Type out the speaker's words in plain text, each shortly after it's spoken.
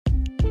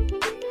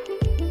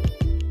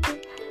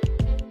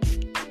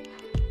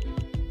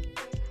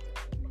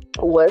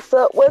What's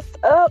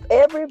up,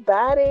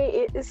 everybody?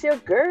 It is your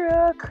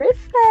girl,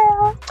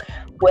 Crystal.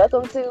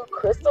 Welcome to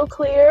Crystal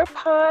Clear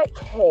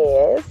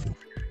Podcast.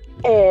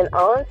 And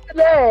on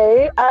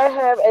today, I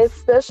have a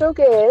special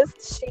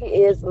guest. She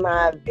is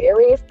my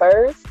very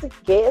first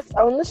guest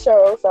on the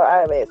show, so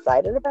I'm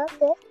excited about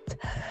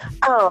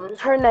that.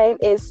 Her name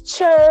is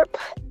Chirp,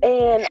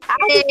 and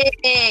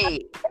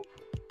Hey,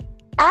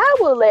 I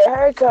will let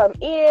her come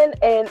in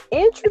and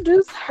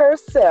introduce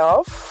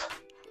herself.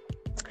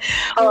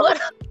 what?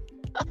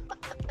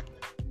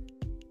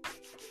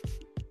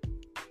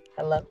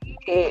 Hello.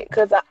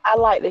 Because I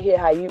like to hear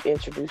how you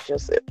introduce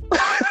yourself.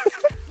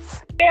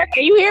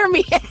 Can you hear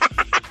me?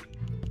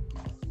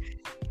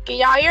 Can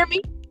y'all hear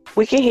me?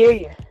 We can hear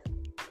you.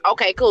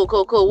 Okay, cool.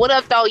 What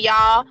up, though,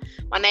 y'all?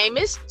 My name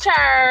is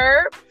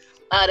Chirp.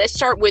 That's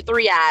Chirp with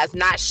 3 eyes,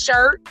 not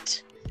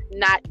shirt,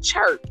 not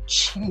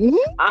church. Mm-hmm.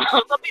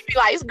 Some people be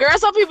like, girl.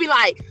 Some people be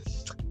like,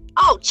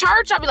 oh,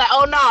 church. I'll be like,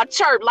 oh no,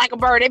 chirp like a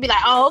bird. They be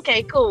like, oh,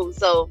 okay, cool.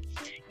 So,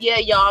 yeah,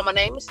 y'all. My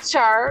name is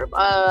Chirp.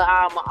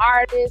 I'm an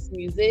artist,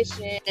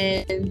 musician.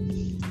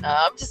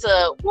 I'm just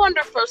a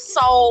wonderful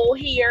soul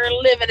here,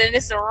 living in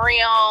this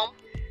realm,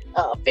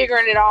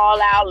 figuring it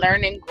all out,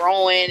 learning,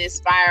 growing,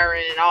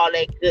 inspiring, and all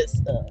that good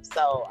stuff.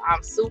 So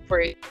I'm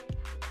super,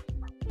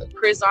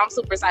 Chris. I'm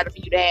super excited for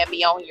you to have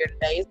me on here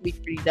today. It's be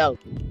pretty dope.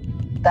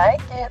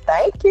 Thank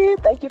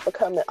you for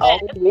coming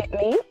on with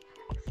me.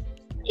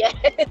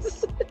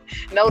 Yes,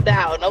 no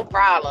doubt, no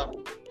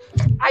problem.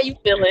 How you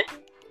feeling?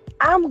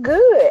 I'm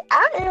good.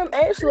 I am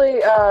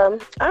actually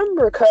I'm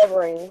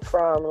recovering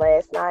from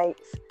last night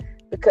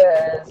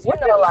because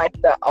like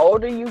the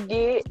older you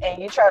get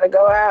and you try to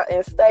go out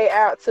and stay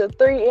out till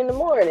 3 in the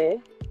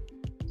morning.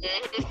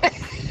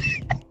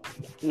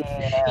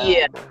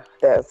 Yeah.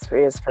 It's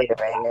pretty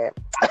bad.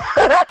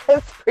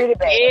 It's pretty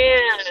bad.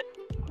 Yeah.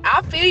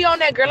 I feel you on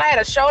that, girl. I had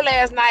a show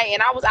last night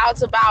and I was out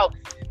to about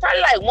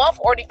probably like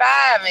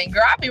 1:45, and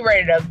girl, I be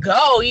ready to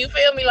go. You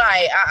feel me?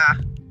 Like,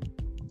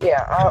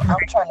 Yeah, I'm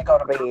trying to go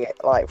to bed,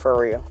 like for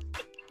real.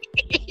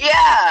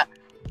 Yeah.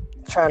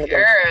 Trying to go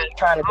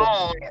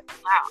to bed.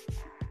 Wow.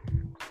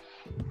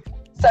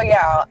 So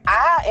y'all,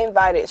 I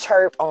invited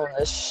Chirp on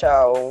the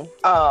show.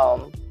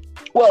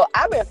 Well,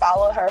 I've been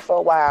following her for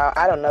a while.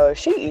 I don't know if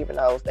she even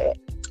knows that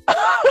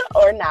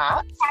or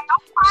not.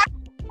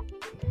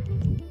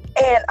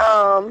 And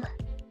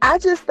I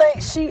just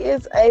think she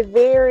is a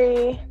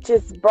very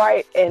just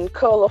bright and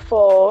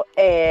colorful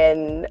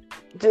and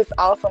just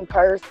awesome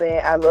person.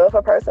 I love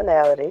her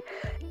personality.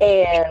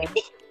 And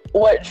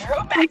what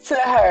drew me to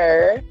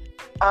her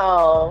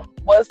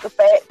was the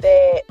fact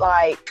that,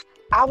 like,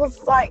 I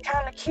was, like,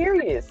 kind of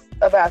curious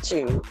about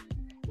you.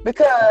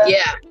 Because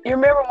you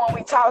remember when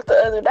we talked the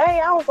other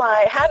day, I was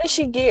like, how did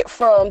she get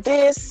from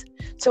this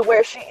to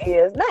where she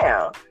is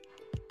now?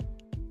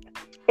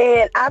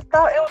 And I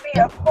thought it would be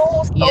a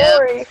cool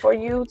story for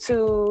you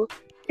to,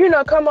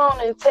 come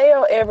on and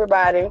tell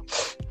everybody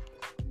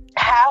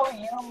how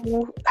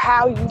you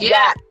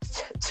got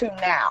to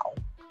now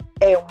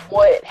and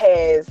what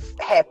has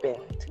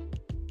happened.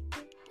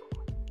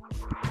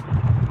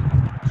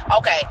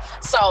 Okay,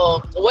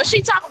 so what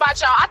she talk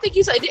about, y'all? I think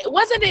you said,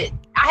 wasn't it?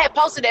 I had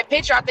posted that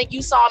picture. I think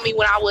you saw me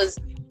when I was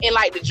in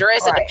like the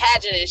dress at the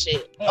pageant and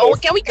shit. Yes. Oh,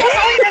 can we come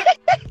on that?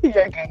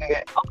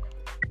 Yeah.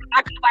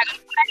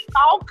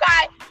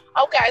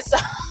 Okay, so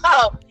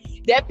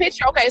that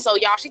picture. Okay, so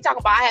y'all, she talking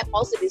about I had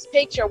posted this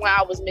picture when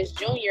I was Miss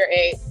Junior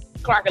at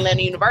Clark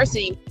Atlanta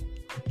University,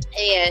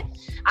 and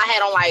I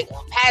had on like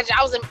pageant.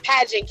 I was in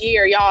pageant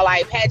gear, y'all,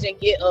 like pageant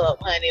get up,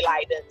 honey,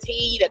 like the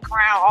tee, the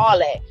crown, all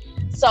that.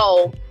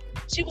 So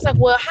she was like,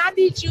 "Well, how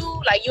did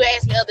you like?" You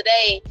asked me the other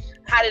day,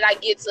 how did I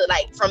get to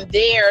like from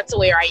there to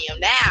where I am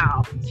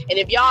now? And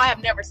if y'all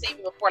have never seen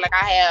me before, like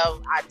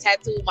I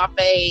tattooed my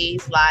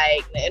face,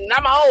 like, and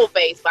not my whole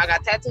face, but I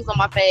got tattoos on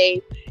my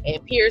face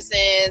and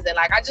piercings, and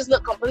like I just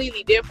look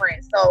completely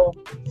different. So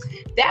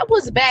that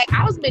was back.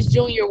 I was Miss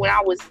Junior when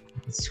I was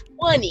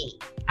 20,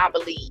 I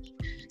believe.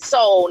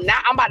 So now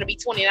I'm about to be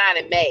 29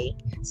 in May.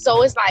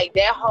 So it's like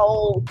that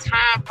whole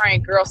time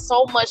frame, girl,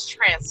 so much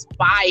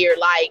transpired.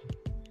 Like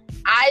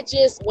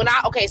when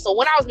I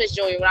was Miss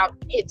Junior, when I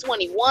hit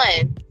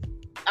 21,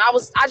 I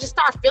just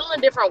started feeling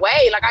a different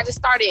way. Like I just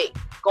started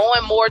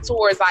going more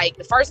towards like,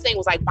 the first thing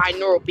was like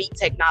binaural beat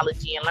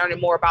technology and learning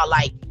more about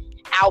like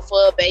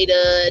alpha,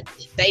 beta,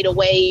 theta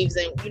waves,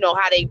 and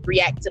how they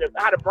react to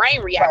how the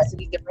brain reacts to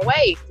these different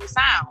waves through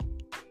sound.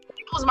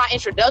 It was my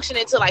introduction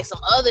into like some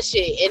other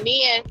shit. And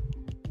then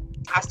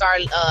I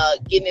started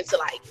getting into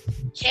like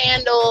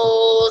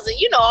candles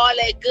and all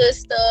that good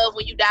stuff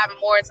when you diving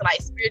more into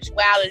like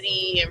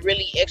spirituality and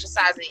really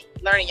exercising,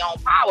 learning your own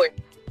power.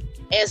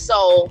 And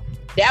so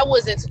that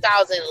was in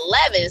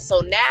 2011. So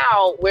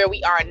now where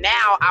we are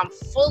now, I'm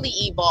fully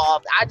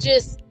evolved.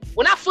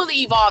 When I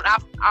fully evolved,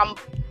 I'm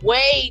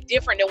way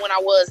different than when I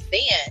was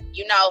then.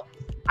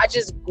 I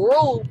just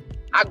grew.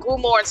 I grew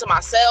more into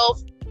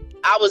myself.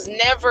 I was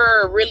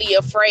never really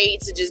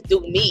afraid to just do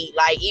me.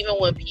 Like, even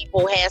when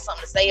people had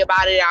something to say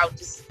about it, I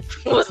just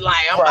was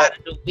like, I'm about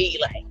to do me.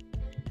 Like,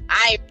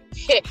 I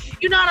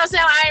ain't, you know what I'm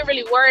saying? I ain't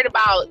really worried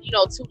about, you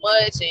know, too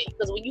much. And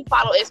because when you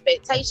follow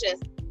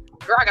expectations,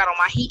 girl, I got on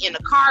my heat in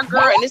the car,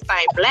 girl, and this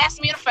thing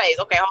blasted me in the face.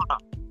 Okay, hold on.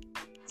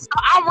 So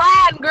I'm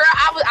riding, girl.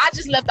 I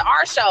just left the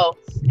art show,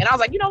 and I was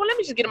like, you know what? Let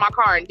me just get in my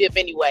car and dip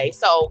anyway.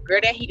 So, girl,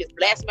 that heat just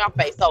blasted me in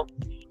my face. So,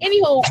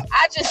 anywho,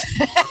 I just,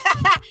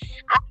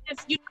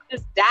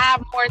 just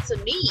dive more into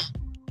me,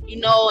 you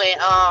know,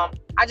 and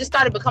I just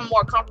started becoming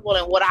more comfortable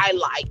in what I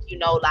like, you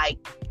know, like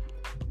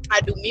I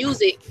do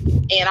music,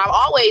 and I've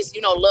always, you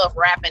know, loved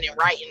rapping and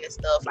writing and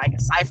stuff, like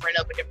ciphering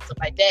up and different stuff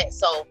like that.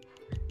 So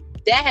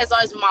that has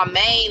always been my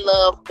main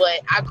love,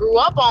 but I grew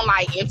up on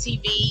like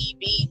MTV,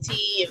 BET,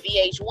 and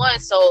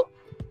VH1, so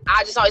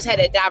I just always had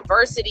that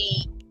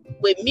diversity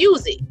with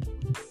music.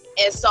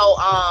 And so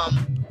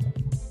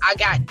I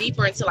got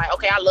deeper into like,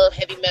 okay, I love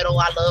heavy metal,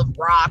 I love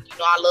rock, you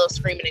know, I love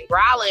screaming and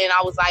growling, and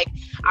I was like,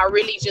 I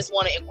really just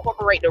want to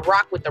incorporate the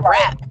rock with the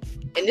rap.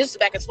 And this was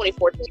back in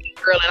 2014,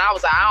 girl, and I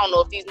was like, I don't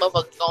know if these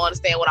motherfuckers gonna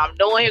understand what I'm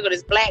doing here. Got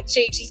this black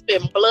chick, she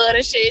spitting blood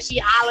and shit, she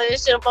hollering and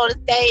shit up on the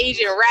stage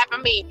and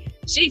rapping me.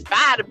 She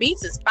fire, the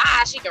beats is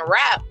fire, she can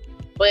rap,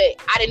 but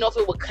I didn't know if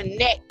it would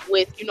connect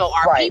with, you know,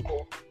 our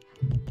people.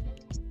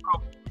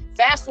 So,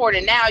 fast forward,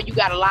 and now you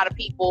got a lot of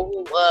people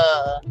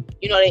who,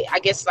 you know, I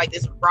guess like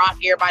this rock,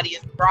 everybody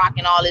is rock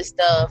and all this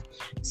stuff.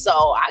 So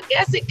I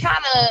guess it's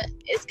kind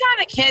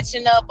of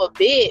catching up a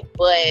bit,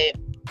 but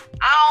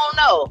I don't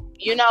know.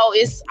 You know,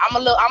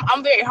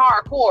 I'm very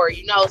hardcore,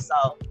 you know,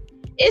 so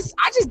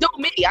I just do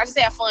me. I just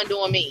have fun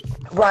doing me.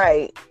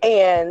 Right.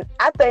 And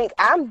I think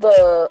I'm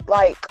the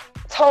like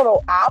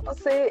total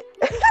opposite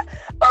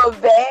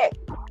of that.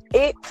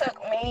 It took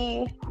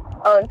me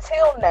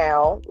until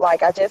now,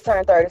 like I just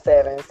turned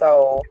 37.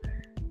 So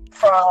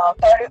from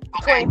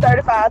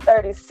 35,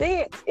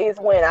 36 is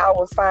when I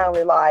was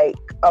finally like,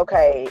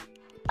 okay,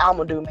 I'm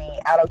gonna do me.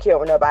 I don't care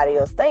what nobody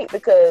else think,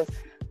 because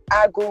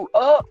I grew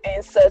up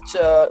in such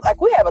a, like,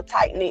 we have a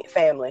tight-knit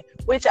family,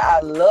 which I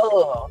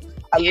love.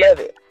 I love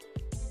it.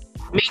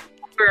 Me,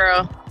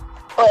 girl.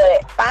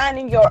 But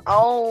finding your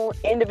own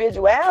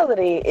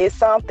individuality is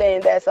something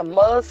that's a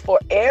must for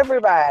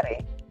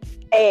everybody.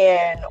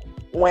 And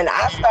when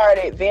I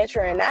started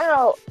venturing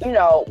out, you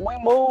know, we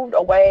moved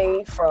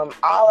away from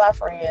all our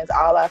friends,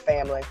 all our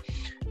family.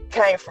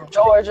 Came from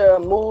Georgia,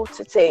 moved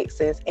to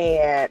Texas,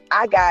 and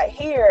I got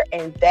here,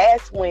 and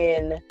that's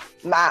when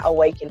my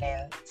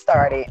awakening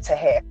started to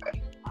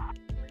happen.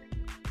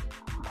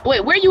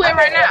 Wait, where you at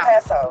right now?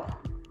 El Paso.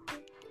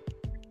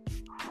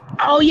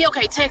 Oh yeah,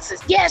 okay,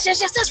 Texas. Yes,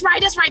 that's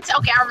right.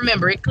 Okay, I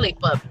remember it.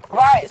 Clicked up.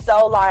 Right,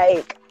 so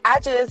like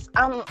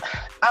I'm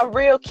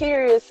real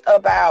curious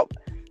about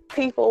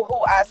people who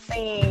I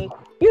see,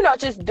 you know,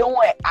 just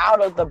doing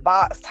out of the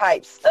box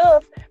type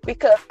stuff,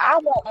 because I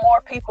want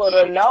more people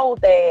to know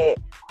that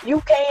you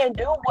can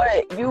do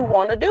what you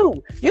want to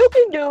do. You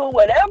can do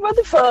whatever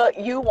the fuck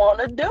you want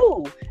to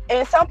do.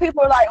 And some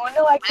people are like, well,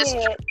 no, I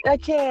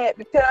can't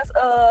because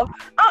of,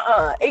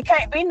 it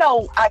can't be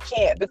no, I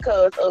can't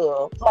because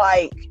of,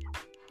 like,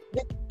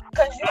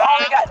 because you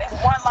only got this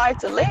one life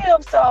to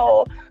live.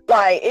 So,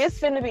 like, it's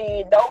finna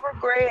be no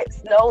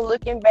regrets, no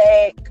looking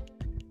back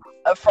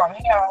from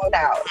here on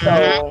out.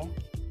 So,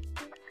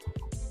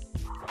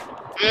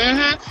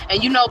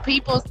 and you know,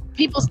 people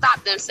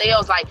stop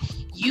themselves. Like,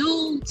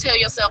 you tell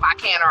yourself I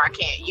can or I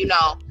can't, you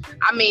know.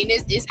 I mean,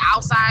 it's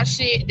outside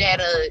shit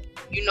that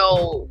you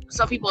know,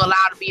 some people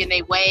allow to be in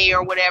their way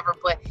or whatever,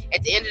 but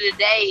at the end of the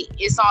day,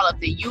 it's all up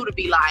to you to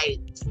be like,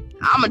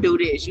 I'm gonna do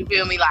this, you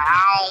feel me? Like,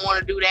 I don't want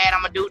to do that,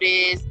 I'm gonna do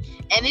this.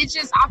 And it's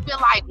just, I feel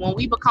like when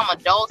we become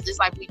adults, it's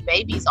like we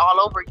babies all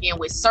over again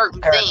with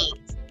certain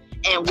things.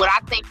 And what I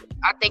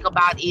think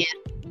about is,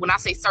 when I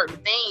say certain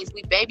things,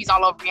 we babies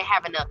all over again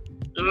having to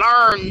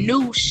learn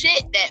new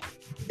shit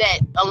that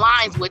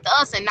aligns with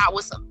us and not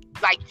with some,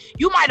 like,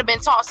 you might have been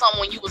taught something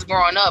when you was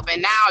growing up,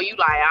 and now you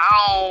like,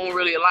 I don't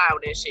really align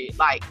with this shit.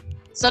 Like,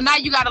 so now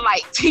you gotta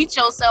like teach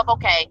yourself,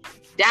 okay,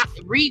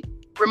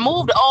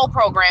 remove the old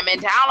program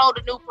and download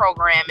the new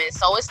program. And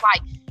so it's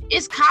like,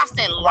 it's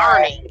constant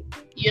learning,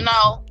 you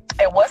know?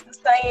 And what's the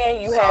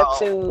saying? You have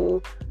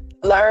to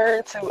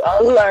learn, to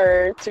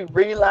unlearn, to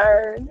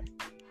relearn.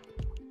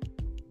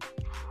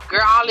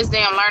 Girl, all this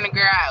damn learning,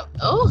 girl.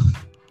 Oh,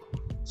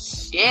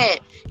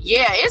 shit.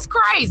 Yeah, it's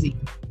crazy.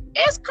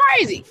 It's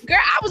crazy. Girl,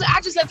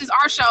 I just left this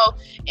art show,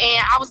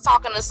 and I was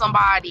talking to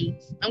somebody,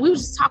 and we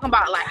was just talking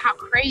about like how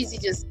crazy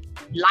just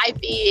life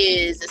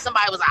is. And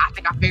somebody was like, I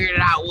think I figured it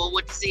out. Well,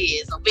 what this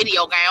is, a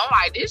video game. I'm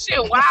like, this shit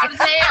wild as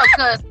hell,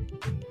 because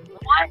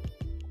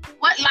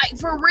what, like,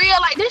 for real,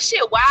 like, this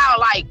shit wild.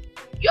 Like,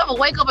 you ever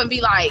wake up and be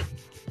like,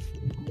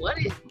 what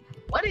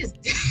is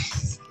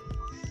this?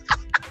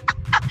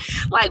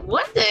 Like,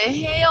 what the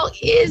hell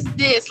is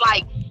this?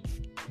 Like,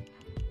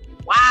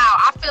 wow,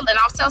 I feel it.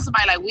 I was telling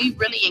somebody, like, we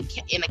really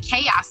in a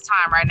chaos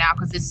time right now,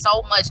 because there's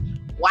so much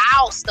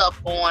wild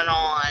stuff going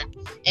on,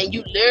 and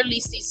you literally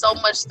see so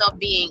much stuff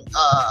being,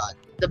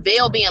 the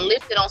veil being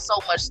lifted on so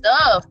much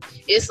stuff.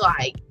 It's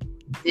like,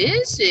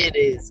 this shit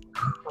is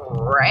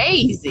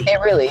crazy. It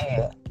really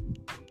is.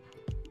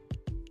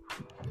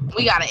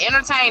 we got an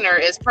entertainer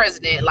as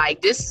president.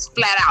 Like, this is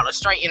flat out a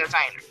straight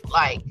entertainer.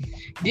 Like,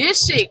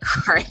 this shit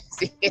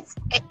crazy as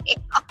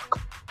hell.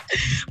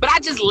 But I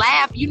just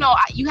laugh. You know,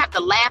 you have to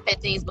laugh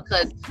at things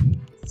because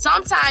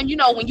sometimes, you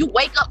know, when you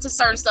wake up to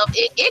certain stuff,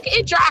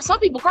 it drives some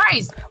people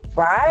crazy.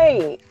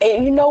 Right.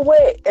 And you know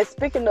what? And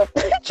speaking of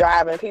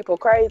driving people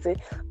crazy,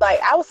 like,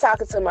 I was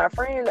talking to my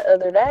friend the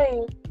other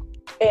day,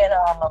 and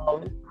I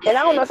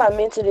don't know if I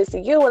mentioned this to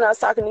you when I was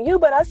talking to you,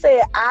 but I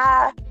said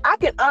I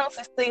can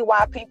honestly see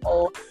why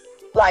people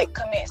like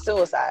commit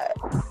suicide.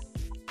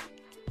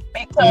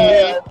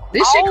 Because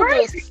this shit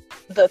crazy.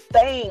 The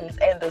things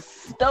and the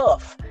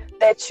stuff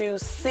that you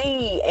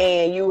see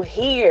and you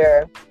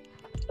hear,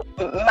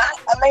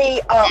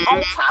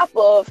 on top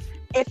of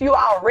if you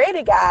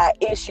already got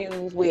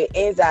issues with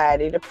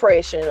anxiety,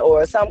 depression,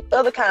 or some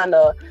other kind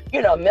of, you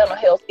know, mental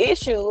health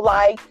issue,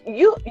 like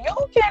you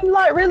can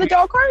like really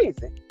go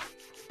crazy.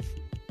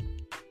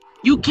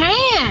 You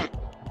can,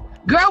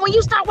 girl. When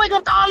you start waking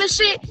up to all this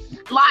shit,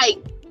 like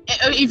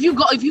if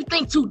you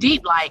think too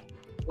deep, like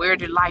where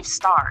did life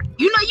start?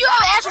 You know, you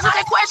ever ask yourself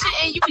that question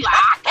and you be like,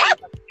 I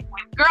can't.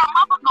 Girl,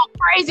 I'm gonna go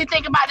crazy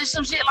thinking about this,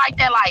 some shit like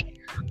that. Like,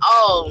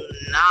 oh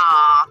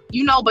nah,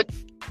 you know, but.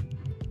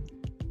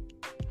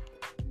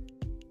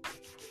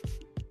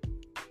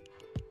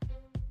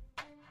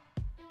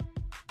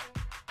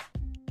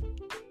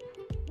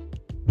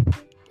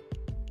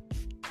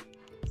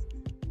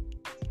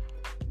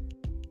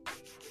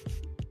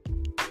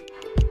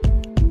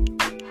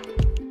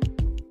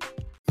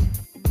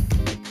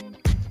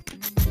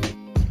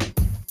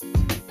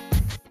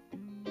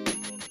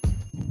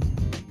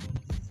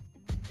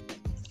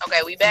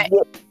 Okay, we back?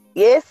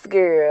 Yes,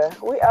 girl.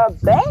 We are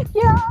back,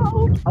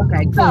 y'all.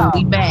 Okay, cool. So,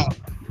 we back.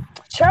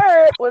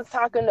 Church was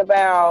talking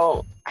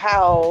about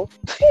how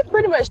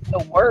pretty much the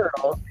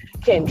world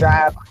can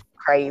drive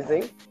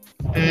crazy.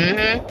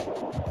 Mm-hmm.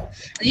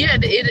 Yeah,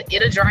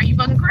 it'll drive you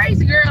fucking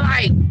crazy, girl.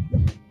 Like,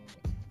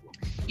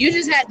 you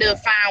just had to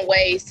find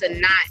ways to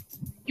not.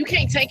 You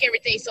can't take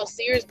everything so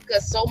serious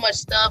because so much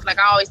stuff, like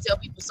I always tell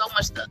people, so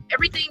much stuff,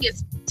 everything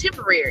is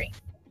temporary.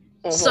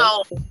 Mm-hmm.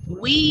 So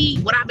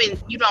what I've been,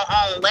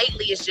 on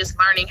lately is just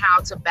learning how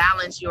to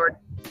balance your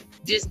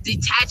just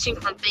detaching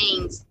from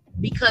things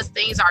because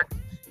things are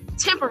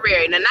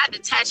temporary. And not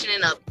detaching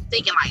in a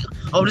thinking like,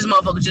 oh, this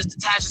motherfucker just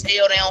detached as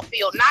hell, they don't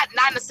feel, not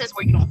in the sense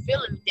where you don't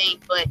feel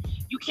anything, but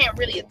you can't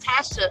really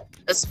attach to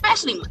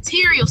especially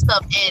material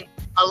stuff. And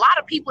a lot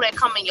of people that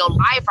come in your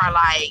life are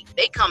like,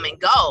 they come and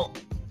go,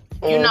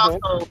 you know.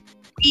 So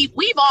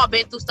we've all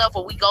been through stuff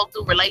where we go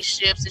through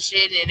relationships and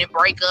shit and then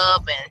break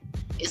up, and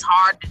it's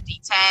hard to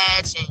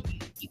detach,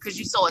 and because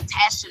you're so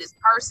attached to this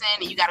person,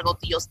 and you got to go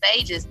through your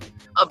stages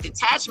of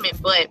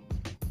detachment. But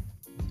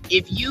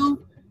if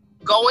you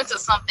go into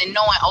something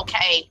knowing,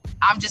 okay,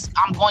 I'm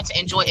going to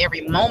enjoy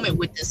every moment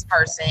with this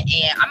person,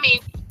 and I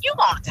mean, you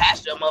gonna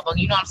attach to a motherfucker,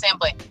 you know what I'm saying?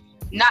 But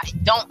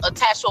don't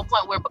attach to a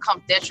point where it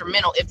becomes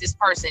detrimental if this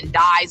person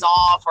dies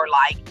off, or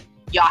like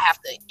y'all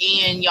have to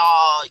end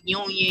y'all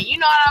union. You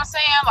know what I'm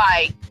saying?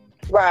 Like,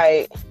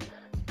 right.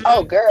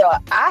 Oh, girl,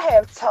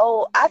 I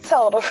told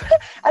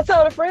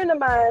a friend of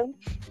mine,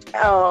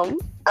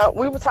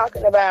 we were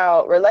talking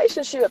about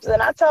relationships,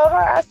 and I told her,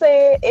 I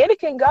said, Eddie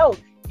can go.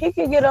 He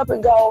can get up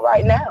and go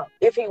right now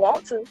if he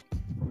wants to.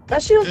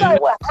 And she was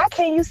like, well, how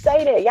can you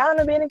say that? Y'all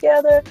done been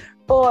together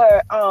for,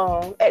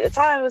 at the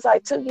time, it was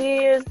like 2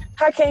 years.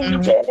 How can you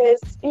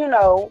just,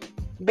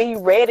 be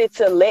ready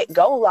to let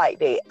go like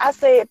that? I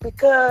said,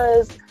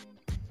 because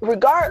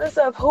regardless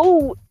of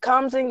who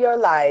comes in your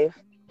life,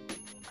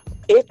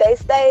 if they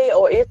stay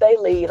or if they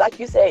leave, like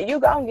you said, you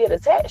gonna get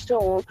attached to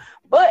them.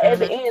 But at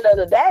the end of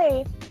the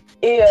day,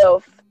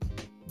 if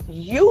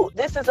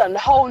this is a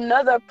whole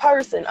nother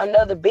person,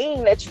 another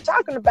being that you're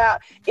talking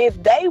about,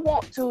 if they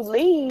want to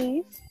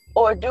leave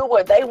or do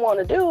what they want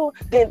to do,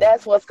 then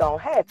that's what's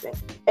gonna happen.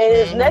 And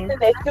it's nothing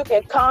that you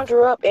can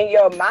conjure up in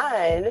your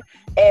mind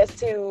as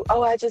to,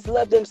 oh, I just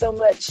love them so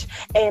much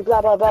and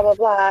blah blah blah blah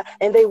blah,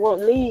 and they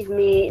won't leave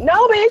me.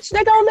 No, bitch,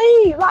 they gonna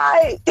leave.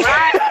 Like,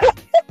 right.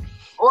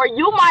 Or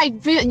you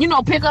might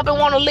feel, pick up and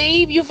want to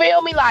leave. You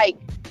feel me? Like,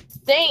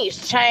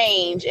 things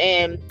change,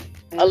 and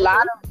a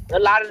lot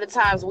of the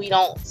times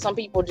some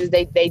people just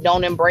they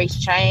don't embrace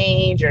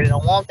change, or they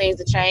don't want things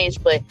to change.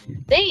 But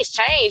things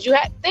change.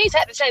 Things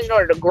have to change in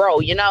order to grow.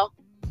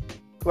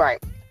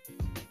 Right.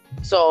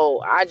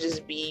 So I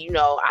just be,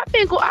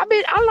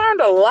 I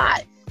learned a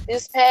lot.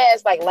 This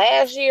past, like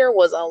last year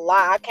was a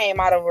lot. I came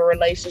out of a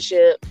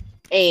relationship,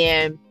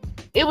 and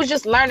it was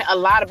just learning a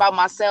lot about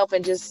myself,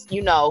 and just,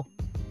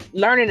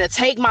 learning to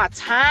take my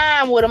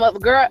time with them.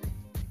 Girl,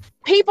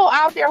 people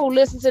out there who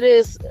listen to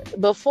this,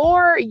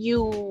 before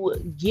you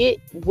get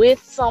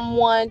with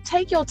someone,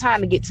 take your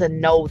time to get to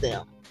know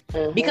them.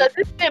 Because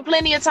there's been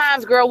plenty of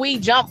times, girl, we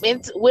jump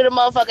into with a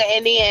motherfucker,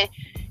 and then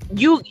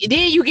you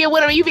get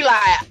with them, you be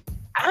like,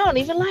 I don't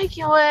even like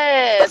your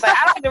ass. Like,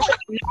 I don't even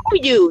really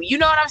know you. You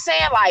know what I'm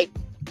saying? Like,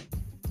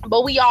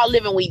 but we all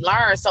live and we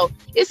learn. So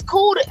it's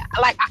cool to,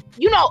 like,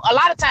 a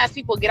lot of times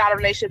people get out of a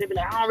relationship, they be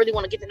like, I don't really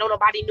want to get to know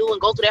nobody new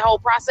and go through that whole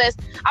process.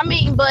 I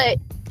mean, but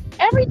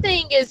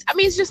everything is, I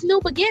mean, it's just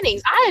new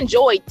beginnings. I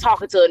enjoy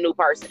talking to a new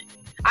person.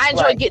 I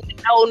enjoy getting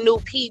to know new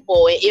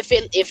people. And if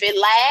it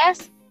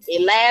lasts,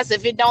 it lasts.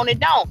 If it don't, it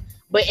don't.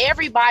 But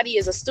everybody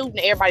is a student.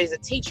 Everybody's a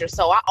teacher.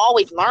 So I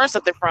always learn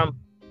something from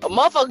a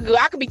motherfucker.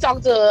 I could be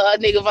talking to a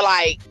nigga for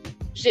like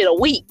shit a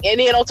week and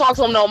then don't talk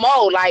to him no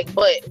more. Like,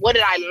 but what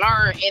did I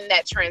learn in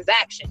that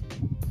transaction?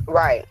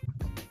 Right.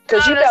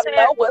 Because you never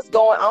know what's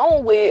going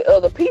on with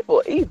other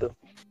people either.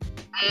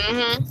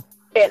 Mm-hmm.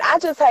 And I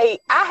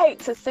hate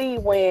to see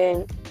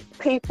when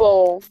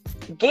people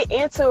get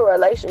into a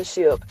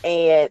relationship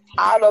and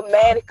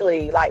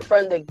automatically, like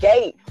from the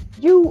gate,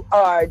 you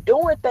are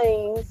doing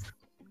things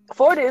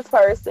for this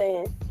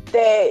person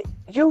that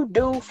you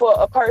do for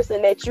a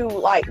person that you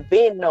like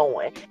been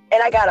knowing.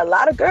 And I got a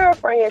lot of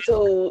girlfriends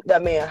who the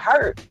man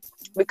hurt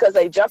because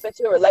they jump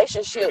into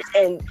relationships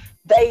and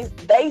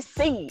they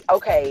see,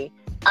 okay,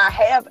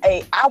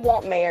 I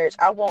want marriage,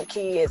 I want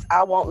kids,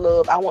 I want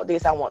love, I want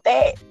this, I want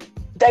that.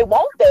 They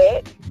want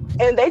that,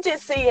 and they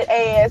just see it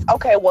as,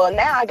 okay, well,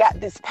 now I got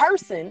this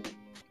person,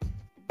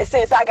 and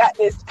since I got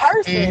this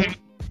person,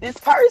 this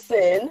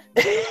person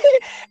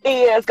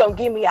is gonna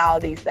give me all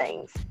these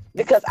things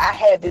because I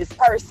have this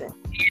person.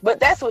 But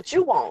that's what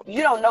you want.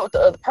 You don't know what the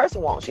other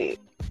person wants yet.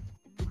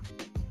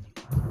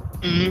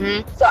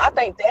 So I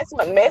think that's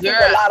what messes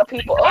a lot of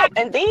people up.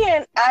 And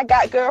then I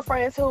got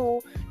girlfriends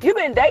who, you've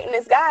been dating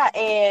this guy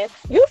and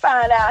you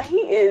find out he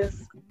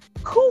is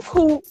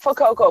hoop for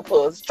Cocoa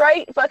Puffs,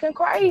 straight fucking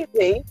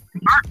crazy.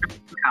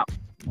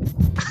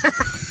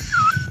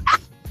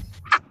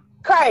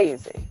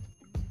 Crazy.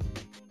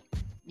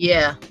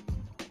 Yeah.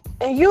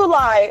 And you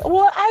like,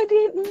 well, I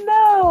didn't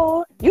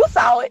know. You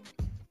saw it.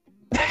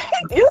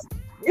 you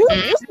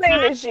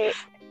seen this shit.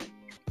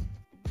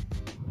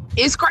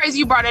 It's crazy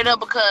you brought it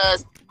up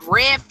because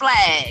red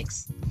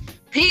flags.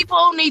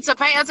 People need to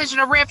pay attention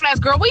to red flags.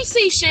 Girl, we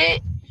see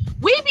shit.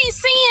 We be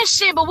seeing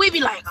shit, but we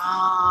be like,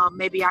 oh,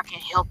 maybe I can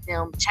help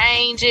them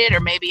change it, or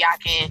maybe no,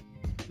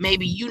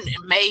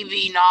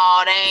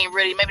 they ain't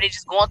really, maybe they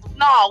just going through.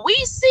 No, we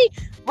see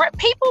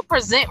people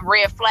present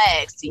red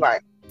flags to you.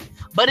 Right.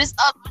 But it's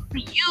up to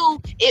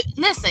you.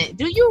 Listen,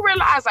 do you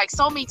realize like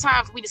so many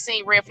times we just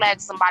seen red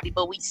flags to somebody,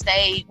 but we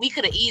stayed. We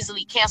could have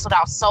easily canceled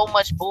out so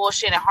much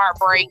bullshit and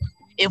heartbreak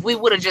if we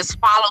would have just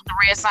followed the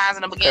red signs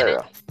in the beginning.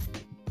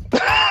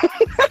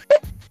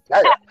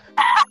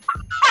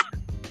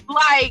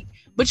 Like,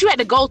 but you had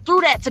to go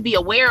through that to be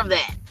aware of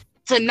that,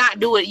 to not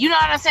do it. You know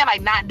what I'm saying?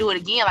 Like, not do it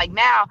again. Like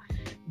now,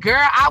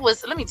 girl,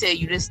 let me tell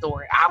you this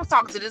story. I was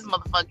talking to this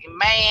motherfucking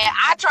man.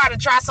 I tried to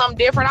try something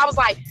different. I was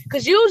like,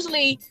 because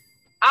usually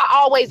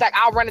I'll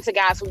run into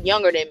guys who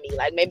younger than me,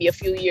 like maybe a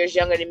few years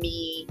younger than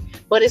me.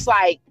 But it's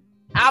like,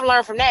 I've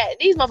learned from that,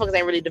 these motherfuckers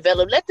ain't really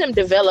developed. Let them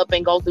develop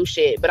and go through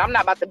shit. But I'm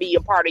not about to be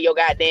a part of your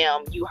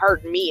goddamn, you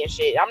hurting me and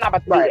shit. I'm not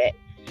about to do that.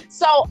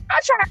 So I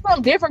tried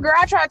something different, girl.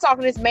 I tried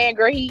talking to this man,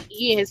 girl.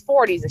 He in his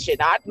 40s and shit.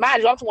 Now,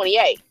 mind you, I'm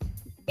 28.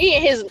 He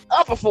in his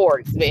upper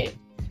 40s, man.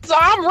 So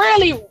I'm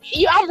really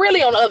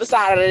on the other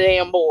side of the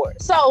damn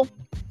board. So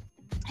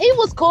he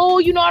was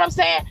cool, you know what I'm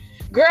saying?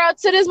 Girl,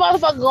 to this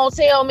motherfucker gonna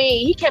tell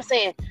me, he kept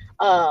saying,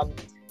 oh,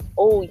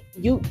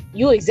 you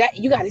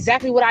got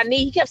exactly what I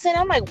need. He kept saying,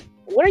 I'm like,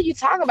 what are you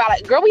talking about?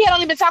 Like, girl, we had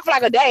only been talking for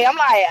like a day. I'm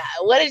like,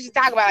 what did you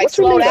talk about? Like,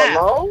 slow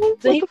down.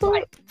 So he was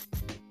like,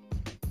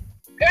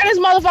 girl, this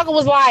motherfucker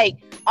was like,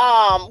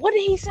 what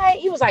did he say?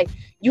 He was like,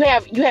 you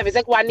have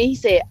exactly what I need. He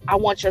said, I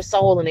want your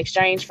soul in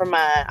exchange for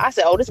mine. I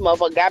said, oh, this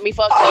motherfucker got me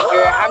fucked up,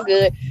 girl. I'm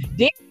good.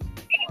 Then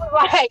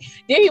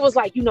he was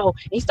like, you know,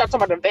 and he started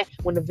talking about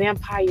when the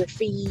vampire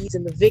feeds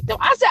and the victim.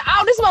 I said,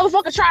 oh, this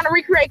motherfucker trying to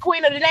recreate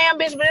Queen of the damn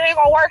bitch, but it ain't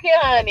gonna work here,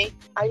 honey.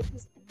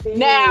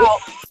 Now,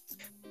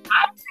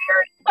 I'm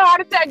serious.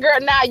 Heart attack, girl.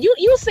 Now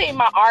you seen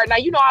my art. Now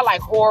you know I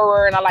like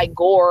horror and I like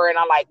gore and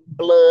I like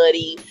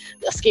bloody,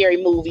 scary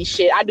movie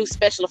shit. I do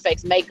special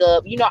effects,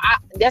 makeup. You know,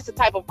 that's the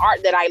type of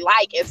art that I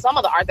like, and some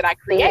of the art that I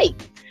create.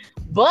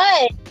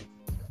 But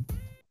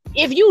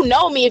if you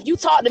know me, if you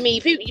talk to me,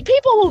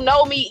 people who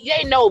know me,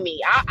 they know me.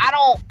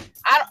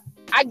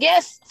 I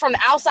guess from the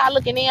outside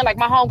looking in, like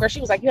my homegirl, she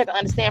was like, you have to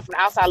understand from the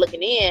outside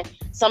looking in,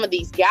 some of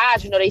these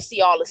guys, you know, they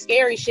see all the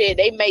scary shit.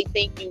 They may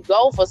think you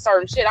go for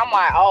certain shit. I'm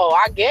like, oh,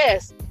 I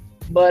guess.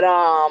 But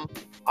all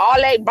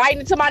that biting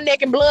into my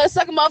neck and blood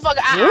sucking motherfucker.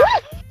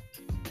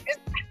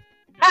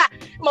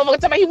 Motherfucker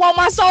tell me he want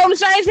my soul to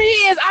change for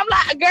his. I'm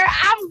like, girl,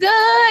 I'm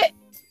good.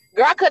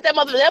 Girl, I cut that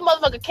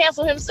motherfucker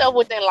cancel himself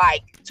within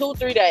like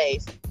 2-3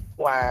 days.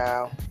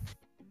 Wow.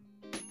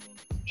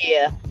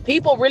 Yeah.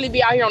 People really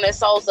be out here on that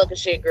soul sucking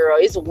shit, girl.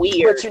 It's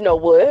weird. But you know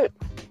what?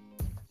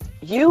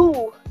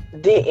 You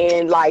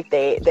didn't like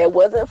that. That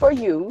wasn't for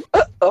you,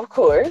 of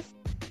course.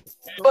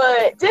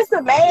 But just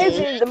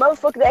imagine the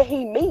motherfucker that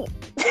he meets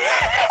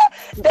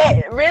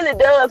that really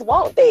does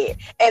want that.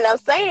 And I'm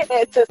saying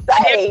that to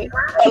say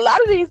a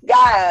lot of these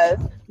guys,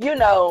 you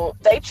know,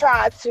 they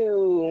try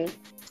to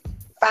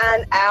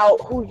find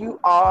out who you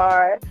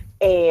are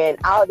and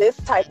all this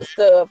type of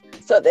stuff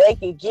so that they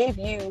can give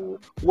you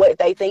what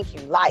they think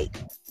you like.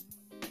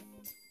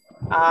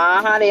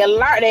 They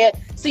learn that.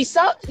 See,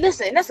 so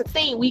listen, that's the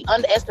thing we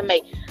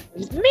underestimate.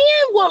 Men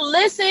will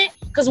listen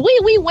because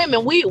we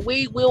women we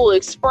will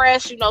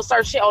express, you know,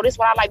 certain shit. Oh, this is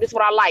what I like. This is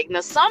what I like.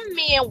 Now, some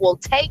men will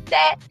take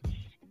that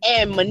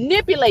and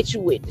manipulate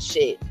you with the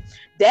shit.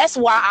 That's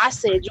why I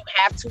said you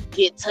have to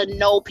get to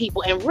know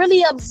people and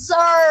really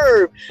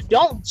observe.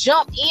 Don't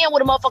jump in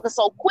with a motherfucker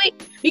so quick,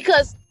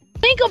 because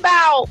think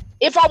about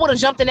if I would have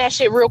jumped in that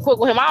shit real quick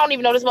with him. I don't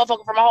even know this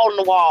motherfucker from a hole in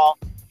the wall.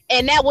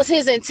 And that was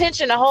his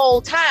intention the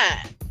whole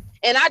time.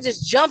 And I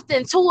just jumped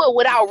into it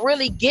without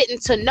really getting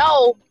to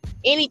know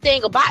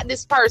anything about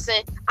this person.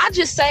 I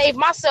just saved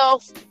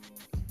myself,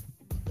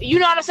 you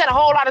know what I'm saying, a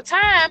whole lot of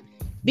time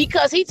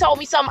because he told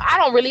me something I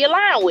don't really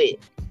align with.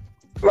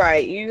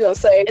 Right, you gonna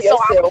save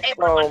yourself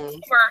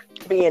from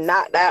being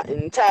knocked out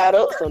and tied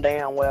up so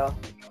damn well.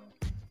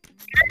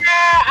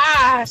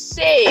 I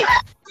said,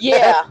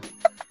 yeah.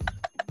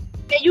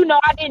 And you know,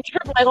 I didn't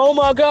trip like, oh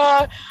my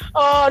God,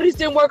 this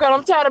didn't work out.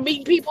 I'm tired of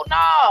meeting people.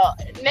 Nah,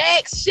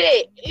 next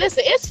shit.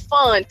 Listen, it's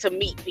fun to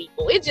meet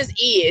people. It just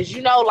is,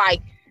 you know,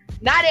 like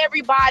not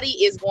everybody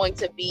is going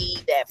to be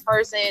that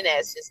person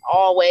that's just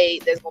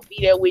always, that's going to be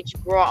there with you,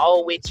 growing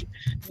old with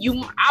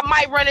you. I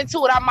might run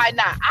into it, I might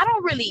not. I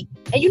don't really,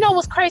 and you know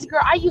what's crazy,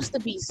 girl? I used to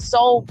be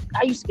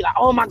like,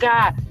 oh my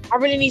God, I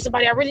really need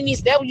somebody.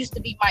 That used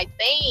to be my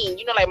thing.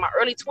 You know, like my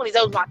early 20s,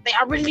 that was my thing.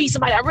 I really need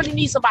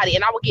somebody.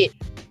 And I would get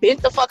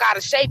bent the fuck out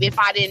of shape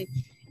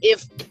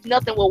if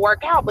nothing will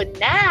work out. But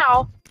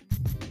now,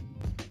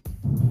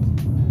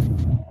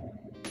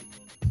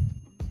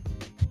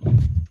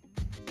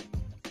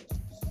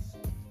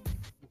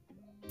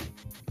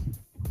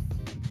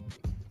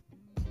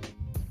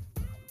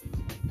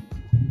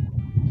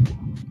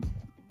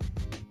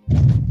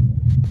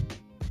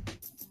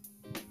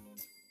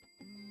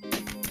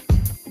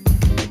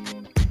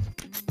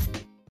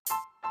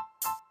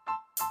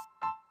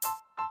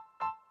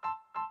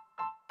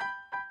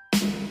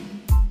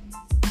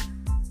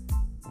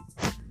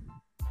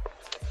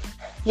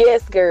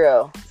 yes,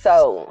 girl.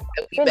 So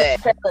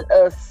finish telling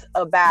us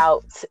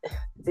about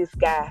this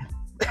guy.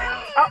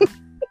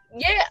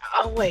 yeah.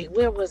 Oh wait,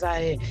 where was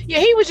I at? Yeah,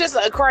 he was just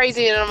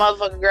crazy and a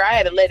motherfucking girl. I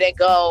had to let that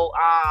go.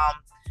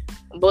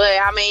 But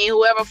I mean,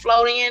 whoever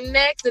floating in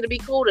next, it'll be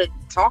cool to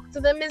talk to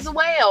them as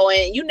well.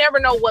 And you never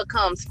know what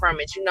comes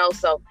from it, you know.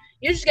 So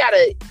you just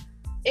gotta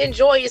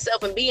enjoy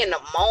yourself and be in the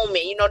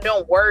moment. You know,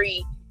 don't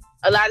worry.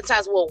 A lot of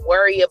times we'll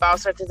worry about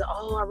certain things.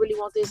 Oh, I really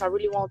want this. I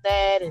really want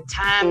that. And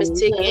time is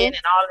ticking and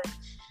all that.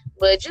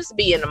 But just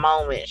be in the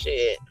moment,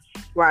 shit.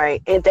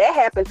 Right. And that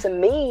happened to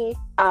me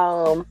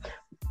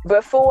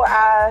before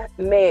I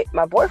met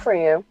my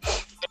boyfriend.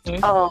 You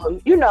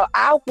know,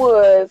 I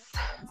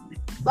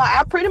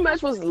pretty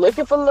much was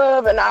looking for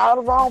love in all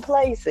the wrong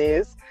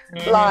places.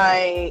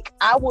 Like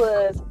I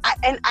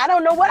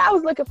don't know what I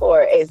was looking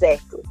for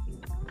exactly.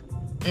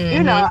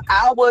 You know,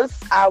 I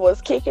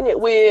was kicking it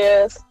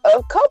with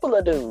a couple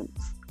of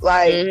dudes,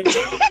 like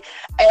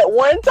at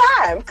one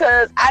time,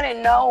 because I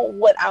didn't know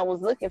what I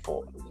was looking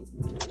for.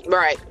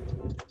 Right.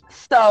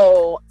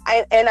 So,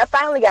 I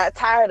finally got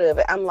tired of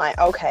it. I'm like,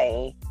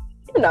 okay,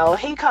 you know,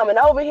 he coming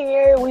over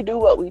here, we do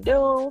what we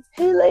do,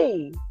 he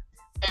leaves.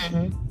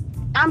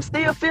 I'm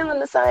still feeling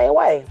the same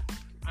way.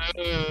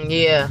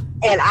 Yeah.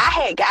 And I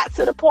had got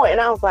to the point,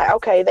 and I was like,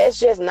 okay, that's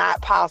just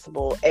not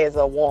possible as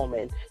a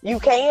woman. You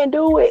can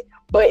do it,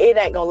 but it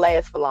ain't gonna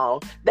last for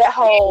long. That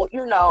whole,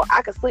 you know,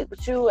 I can sleep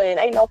with you and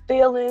ain't no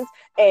feelings,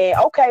 and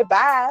okay,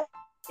 bye.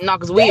 No,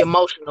 because we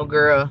emotional,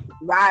 girl.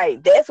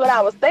 Right. That's what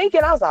I was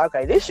thinking. I was like,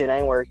 okay, this shit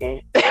ain't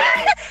working.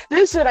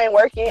 This shit ain't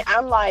working.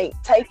 I'm like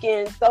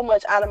taking so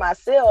much out of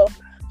myself,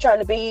 trying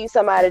to be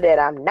somebody that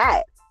I'm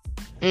not.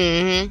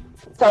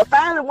 So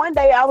finally one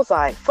day I was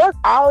like, fuck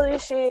all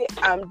this shit.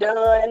 I'm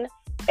done.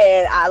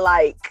 And I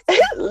like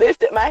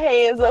lifted my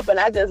hands up and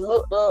I just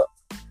looked up.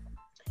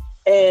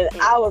 And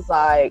I was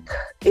like,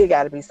 it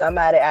got to be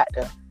somebody out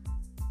there.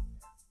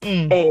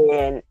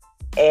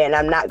 And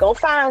I'm not going to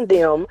find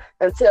them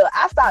until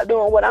I start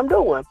doing what I'm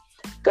doing.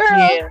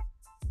 Girl,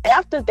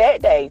 after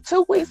that day,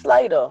 2 weeks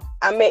later,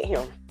 I met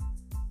him.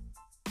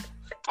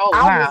 Oh,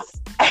 wow.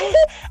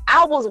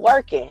 I was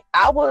working.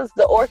 I was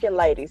the Orkin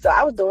lady. So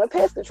I was doing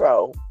pest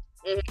control.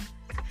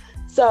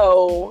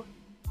 So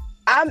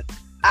I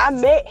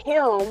met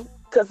him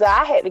because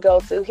I had to go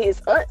to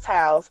his aunt's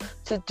house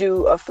to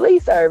do a flea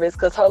service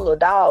because her little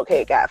dog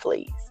had got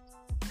fleas.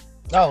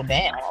 Oh,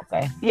 damn.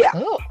 Okay. Yeah.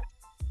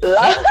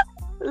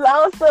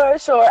 Long story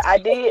short, I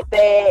did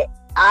that.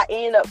 I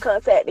ended up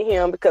contacting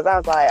him because I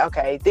was like,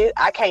 okay,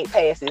 I can't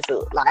pass this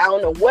up. Like, I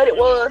don't know what it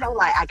was. I'm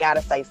like, I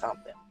gotta say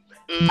something.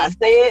 I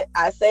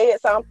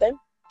said something.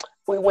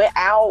 We went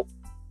out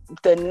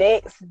the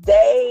next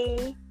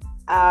day.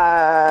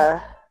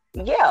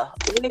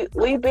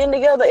 We've been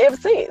together ever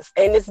since,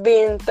 and it's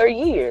been 3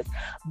 years.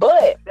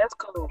 But that's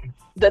cool.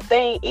 The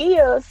thing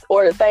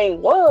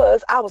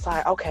was, I was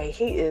like, okay,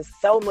 he is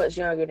so much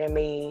younger than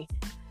me.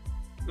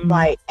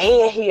 Like,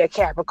 and he a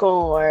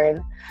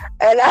Capricorn.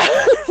 And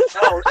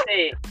oh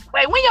shit.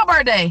 Wait, when your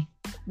birthday?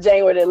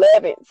 January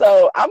 11th.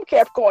 So I'm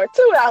Capricorn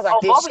too. And I was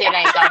like, this shit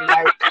ain't gonna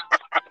work.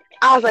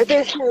 I was like,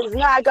 this shit is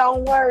not gonna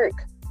work.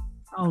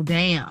 Oh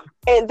damn.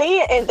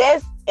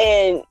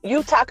 And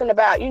you talking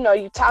about,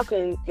 you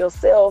talking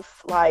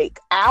yourself like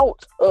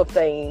out of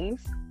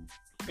things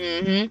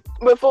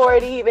before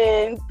it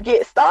even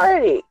gets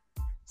started.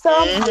 So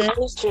I'm like,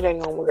 this shit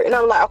ain't gonna work. And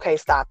I'm like, okay,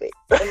 stop it.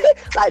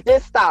 Like,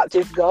 just stop.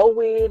 Just go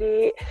with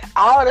it.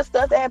 All the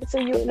stuff that happened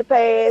to you in the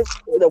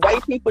past, the way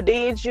people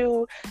did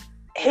you,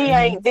 he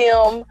ain't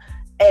them.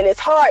 And it's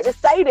hard to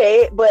say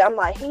that, but I'm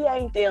like, he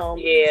ain't them.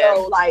 Yeah.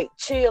 So like,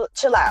 chill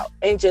out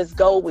and just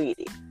go with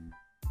it.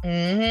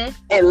 And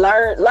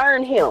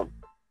learn him.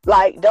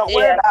 Like, don't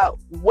worry about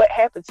what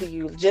happened to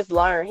you. Just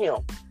learn him.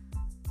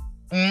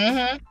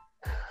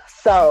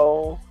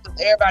 So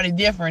everybody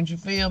different, you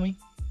feel me?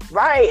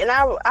 Right. And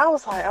I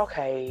was like,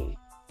 okay,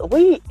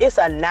 it's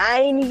a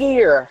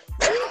 9-year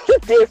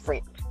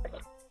difference.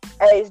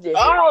 Age difference.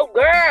 Oh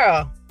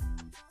girl.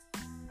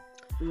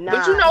 9.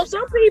 But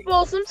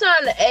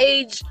sometimes the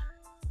age,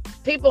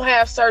 people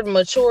have certain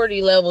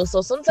maturity levels.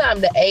 So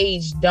sometimes the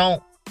age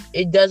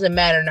it doesn't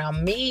matter. Now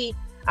me,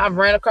 I've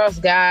ran across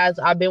guys,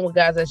 I've been with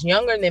guys that's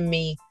younger than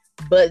me,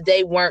 but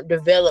they weren't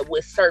developed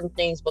with certain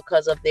things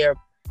because of their,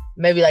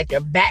 maybe like their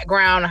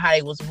background or how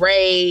they was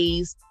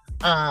raised.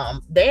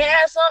 They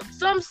had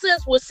some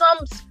sense with some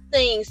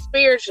things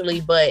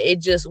spiritually, but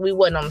we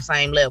wasn't on the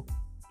same level.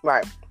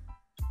 Right.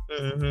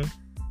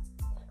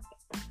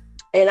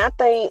 And I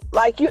think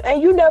like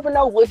you never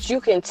know what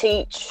you can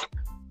teach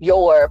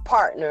your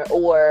partner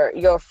or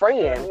your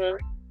friend.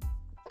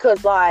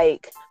 Cause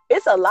like,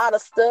 it's a lot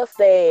of stuff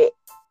that,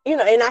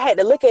 and I had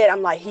to look at it,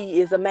 I'm like,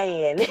 he is a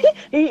man.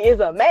 He is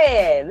a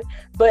man.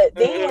 But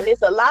then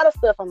it's a lot of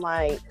stuff, I'm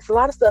like, it's a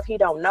lot of stuff he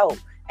don't know.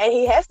 And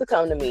he has to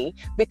come to me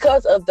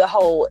because of the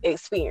whole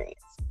experience.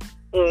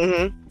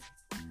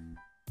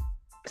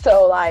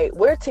 So like,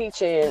 we're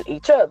teaching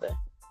each other.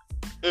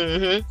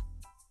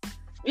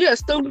 Yeah,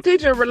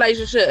 student-teacher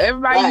relationship.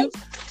 Everybody you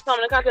come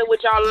in contact with,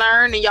 y'all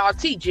learn and y'all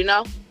teach,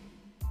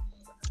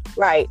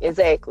 Right,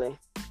 exactly.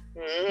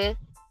 So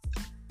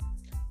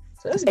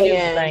that's a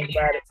beautiful thing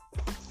about it.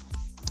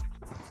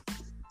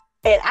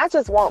 And I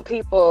just want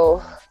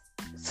people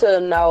to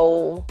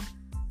know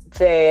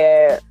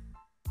that,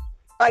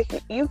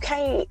 like, you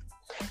can't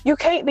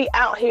be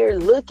out here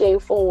looking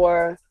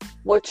for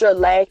what you're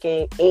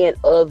lacking in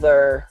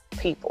other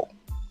people.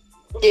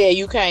 Yeah,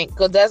 you can't,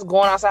 because that's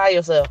going outside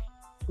yourself.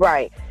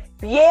 Right.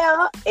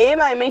 Yeah, it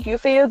might make you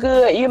feel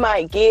good. You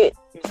might get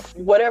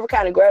whatever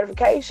kind of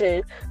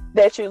gratification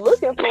that you're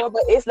looking for,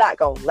 but it's not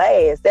going to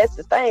last. That's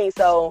the thing.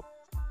 So,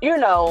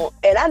 and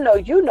I know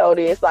you know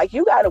this, like,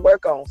 you got to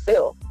work on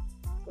self.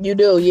 You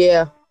do,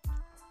 yeah.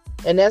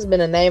 And that's been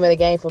the name of the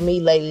game for me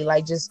lately.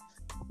 Like, just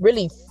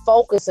really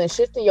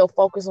shifting your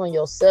focus on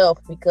yourself,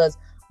 because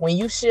when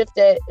you shift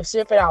it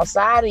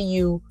outside of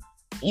you,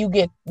 you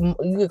get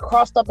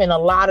crossed up in a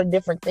lot of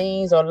different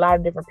things or a lot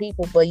of different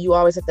people, but you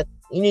always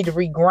you need to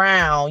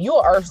reground. You're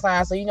an earth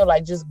sign, so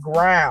like, just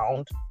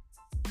ground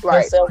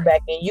yourself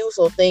back in you,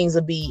 so things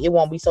it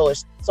won't be so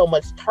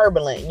much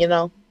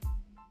turbulent,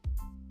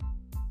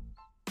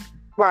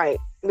 Right,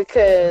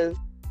 because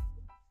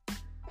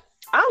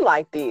I'm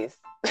like this.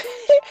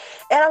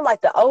 And I'm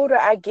like, the older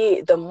I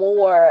get, the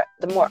more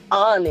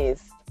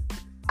honest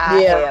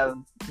I have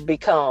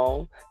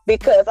become,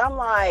 because I'm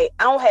like,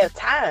 I don't have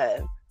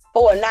time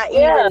for not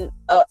even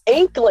an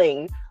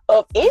inkling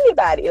of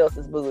anybody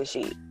else's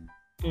bullshit.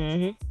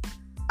 I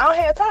don't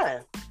have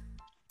time.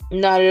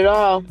 Not at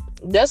all.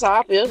 That's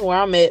how I feel. That's where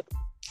I'm at.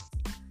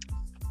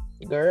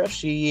 Girl,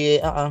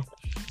 shit.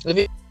 If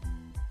it's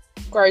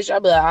crazy,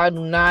 I'll be like, I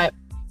do not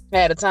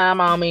have the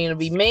time. I don't mean to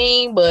be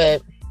mean,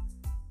 but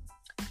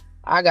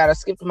I gotta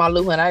skip to my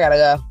loo and I gotta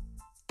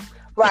go.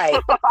 Right.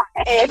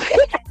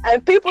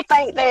 and people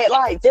think that,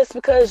 like, just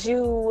because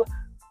you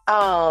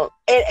and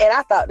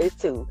I thought this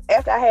too.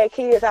 After I had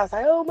kids, I was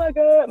like, oh my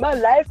God, my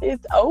life is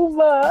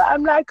over.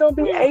 I'm not gonna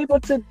be able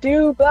to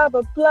do blah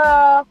blah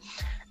blah.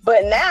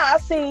 But now I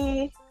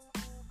see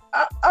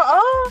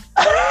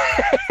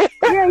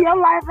yeah, your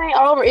life ain't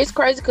over. It's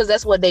crazy because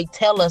that's what they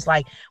tell us.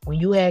 Like, when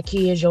you had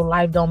kids, your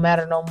life don't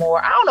matter no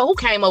more. I don't know who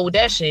came up with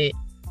that shit,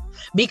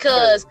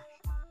 because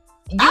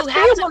I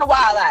still want to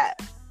wild out.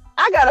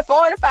 I got a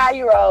 4 and a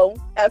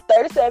 5-year-old. I'm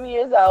 37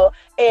 years old,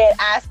 and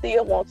I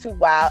still want to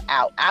wild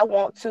out. I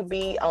want to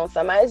be on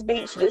somebody's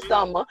beach this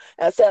summer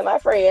and tell my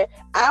friend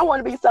I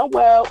want to be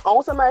somewhere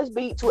on somebody's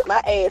beach with my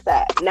ass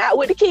out, not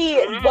with the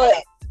kids, but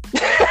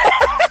put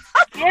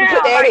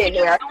that in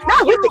there,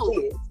 not with the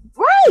kids.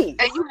 Right.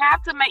 And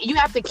you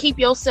have to keep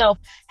yourself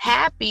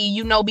happy,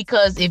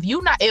 because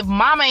if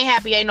mama ain't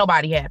happy, ain't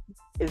nobody happy.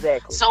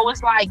 Exactly. So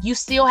it's like, you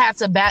still have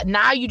to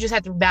now you just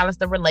have to balance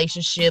the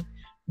relationship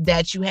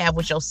that you have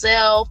with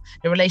yourself,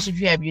 the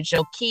relationship you have with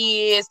your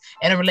kids,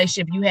 and the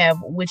relationship you have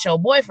with your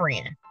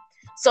boyfriend.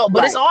 So,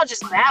 but it's all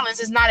just balance.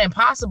 It's not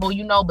impossible,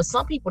 but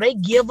some people, they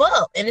give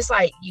up, and it's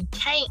like, you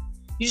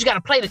just got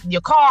to play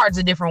your cards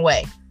a different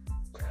way.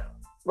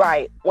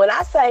 Right. When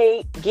I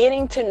say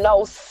getting to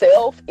know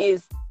self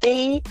is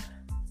the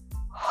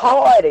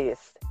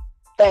hardest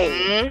thing.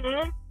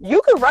 Mm-hmm.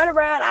 You can run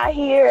around out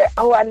here,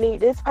 oh, I need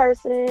this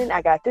person.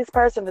 I got this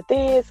person for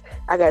this.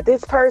 I got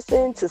this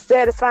person to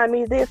satisfy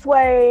me this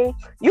way.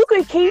 You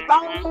can keep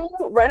on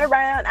running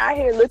around out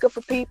here looking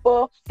for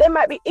people. That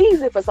might be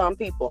easy for some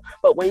people.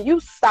 But when you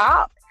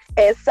stop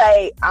and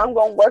say, I'm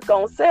going to work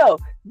on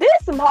self, this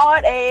is some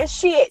hard ass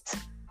shit.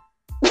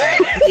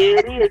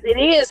 It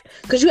is.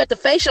 Because you have to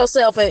face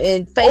yourself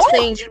and face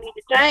things you need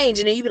to change.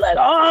 And then you be like,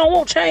 oh, I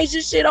won't change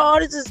this shit. Oh,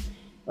 this is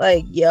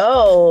like,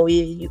 yo,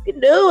 you can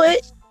do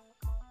it.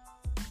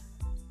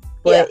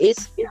 But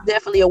it's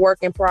definitely a work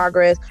in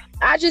progress.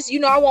 I just,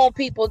 I want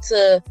people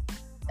to,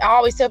 I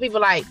always tell people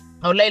like,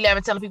 lately I've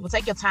been telling people,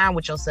 take your time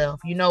with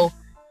yourself. We live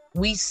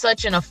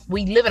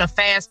in a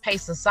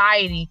fast-paced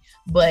society,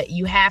 but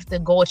you have to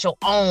go at your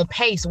own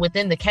pace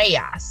within the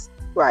chaos.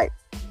 Right.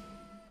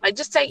 Like,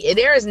 just take it.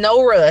 There is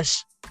no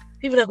rush.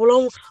 People are like,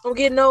 well, I'm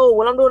getting old.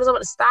 When I'm doing this, I'm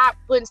going to stop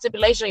putting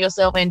stipulation on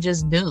yourself and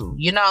just do,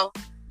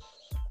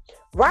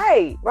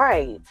 Right.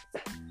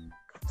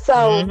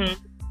 So,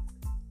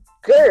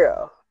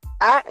 girl,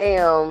 I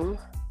am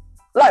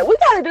like, we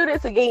got to do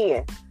this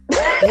again. We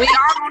are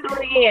going to do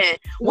it again.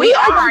 We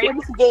are going to do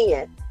this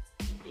again.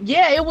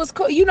 Yeah, it was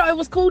cool. It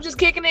was cool just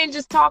kicking in,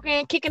 just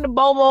talking, kicking the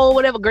bobo,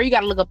 whatever. Girl, you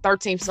got to look up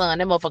 13th Son.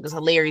 That motherfucker's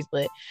hilarious,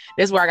 but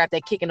that's where I got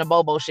that kicking the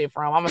bobo shit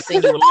from. I'm going to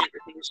send you a link to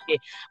this shit.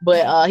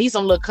 But he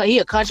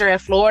a country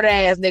ass Florida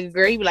ass nigga,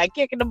 girl. He be like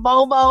kicking the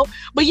bobo.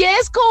 But yeah,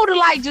 it's cool to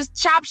like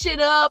just chop shit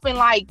up and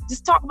like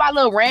just talk about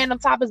little random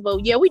topics.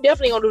 But yeah, we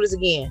definitely going to do this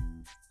again.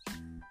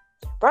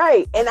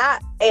 Right. And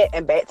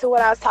back to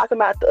what I was talking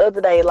about the other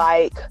day,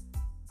 like,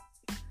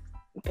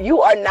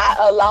 you are not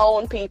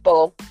alone,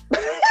 people.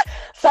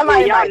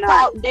 Somebody might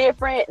talk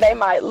different. They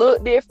might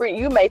look different.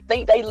 You may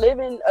think they live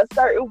in a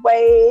certain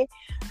way.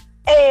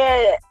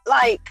 And,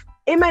 like,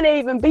 it may not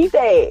even be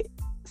that.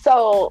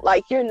 So,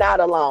 like, you're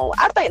not alone.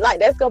 I think, like,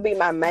 that's going to be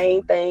my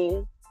main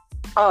thing.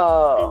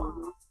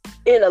 On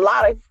a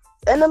lot of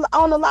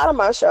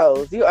my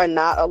shows, you are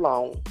not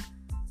alone.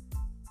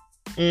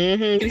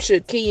 You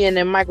should key in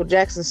that Michael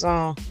Jackson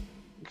song.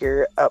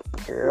 Girl.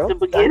 The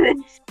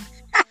beginning.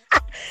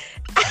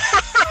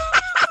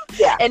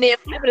 Yeah. And then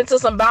flip it into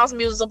some bounce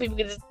music so people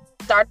can just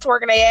start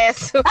twerking their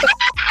ass.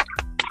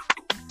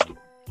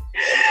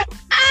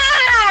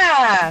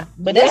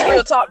 But that's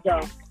real talk,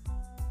 though.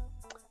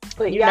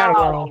 But you're not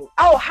alone.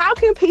 Oh, how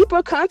can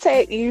people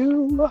contact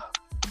you?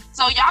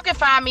 So y'all can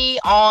find me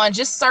on,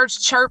 just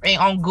search Chirp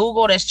on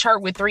Google. That's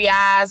Chirp with 3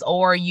 eyes.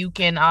 Or you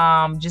can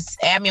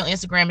just add me on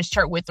Instagram. It's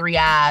Chirp with 3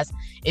 eyes.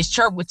 It's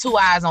Chirp with 2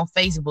 eyes on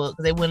Facebook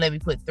because they wouldn't let me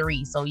put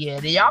 3. So yeah,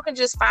 y'all can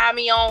just find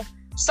me on,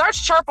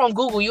 search Chirp on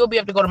Google. You'll be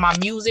able to go to my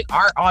music,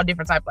 art, all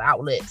different type of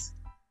outlets.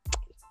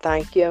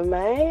 Thank you,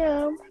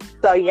 ma'am.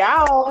 So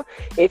y'all,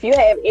 if you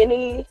have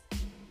any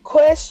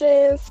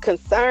questions,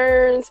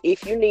 concerns,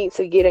 if you need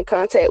to get in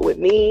contact with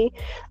me,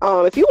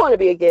 if you want to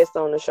be a guest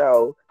on the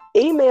show,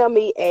 email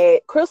me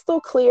at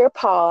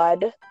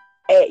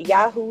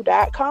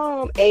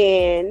crystalclearpod@yahoo.com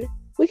and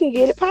we can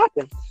get it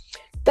popping.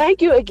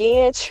 Thank you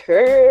again,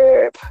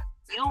 Chirp.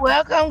 You're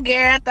welcome,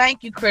 Garrett.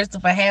 Thank you,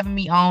 Crystal, for having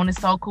me on. It's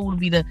so cool to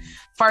be the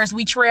first.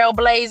 We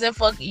trailblazing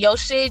for your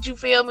shit, you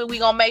feel me? We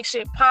gonna make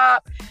shit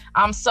pop.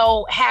 I'm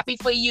so happy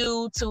for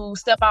you to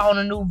step out on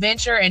a new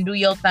venture and do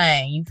your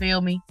thing. You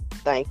feel me?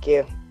 Thank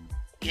you.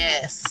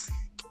 Yes.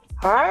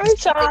 All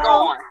right,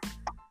 y'all.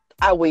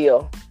 I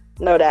will.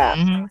 No doubt.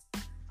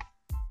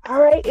 All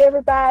right,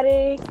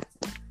 everybody.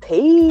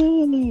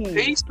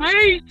 Peace.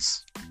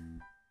 Peace.